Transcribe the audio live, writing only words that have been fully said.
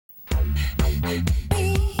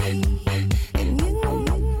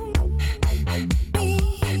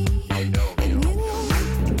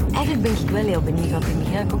Eigenlijk ben ik wel heel benieuwd, want in het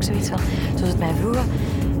begin had ik ook zoiets van, zoals het mij vroegen,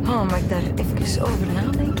 mag ik daar even over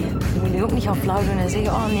nadenken? Je moet nu ook niet gaan flauw doen en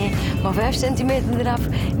zeggen, oh nee, maar 5 centimeter eraf,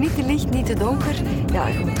 niet te licht, niet te donker. Ja,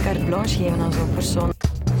 je moet carte blanche geven aan zo'n persoon.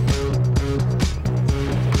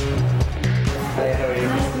 Hey, how are you?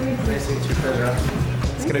 Nice to meet you, pleasure.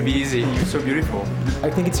 It's gonna be easy. You're so beautiful. I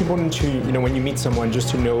think it's important to, when you meet someone, just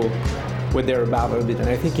to know what they're about a bit. And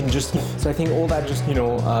I think so I think all that just,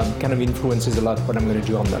 kind of influences a lot what I'm gonna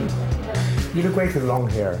do on them. You look great with long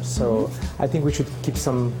hair, so I think we should keep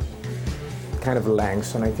some kind of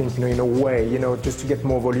length. And I think, in a way, just to get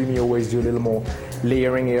more volume, you always do a little more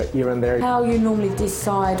layering here and there. How you normally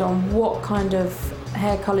decide on what kind of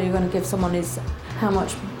hair colour you're going to give someone is how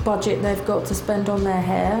much budget they've got to spend on their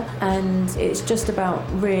hair, and it's just about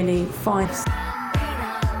really fine.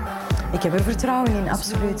 Ik heb er vertrouwen in,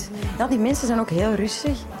 absoluut. Ja, die mensen zijn ook heel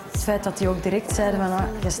rustig. Het feit dat die ook direct zeiden van,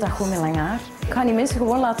 je staat gewoon met lang haar. Ik ga die mensen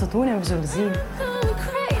gewoon laten doen en we zullen zien.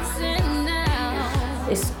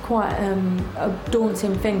 It's quite a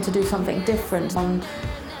daunting thing to do something different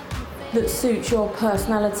that suits your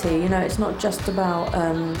personality. It's not just about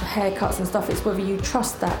haircuts and stuff, it's whether you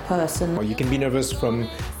trust that person. You can be nervous from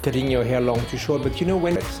cutting your hair long too short, but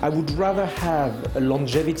when I would rather have a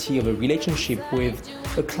longevity of a relationship with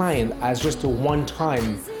a client as just a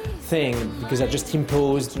one-time thing, because I just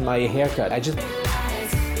imposed my haircut.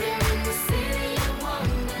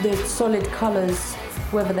 The solid colours,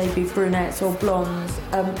 whether they be brunettes or blondes,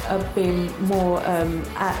 are being more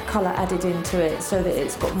colour added into it so that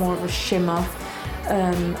it's got more of a shimmer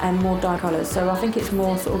and more dark colours. So I think it's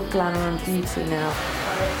more sort of glamour and beauty now.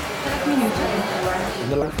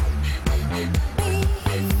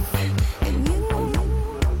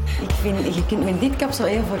 Je kunt met dit kapsel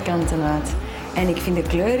heel veel kanten uit. En ik vind de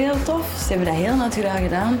kleur heel tof. Ze hebben dat heel naturaal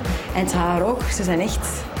gedaan. En het haar ook. Ze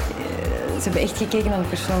hebben echt gekeken naar de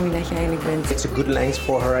persoon wie dat je eigenlijk bent. It's a good length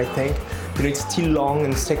for her, I think. It's still long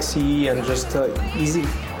and sexy and just easy.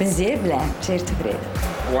 Ik ben zeer blij, zeer tevreden.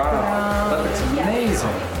 Wow, that looks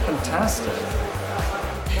amazing. Fantastic.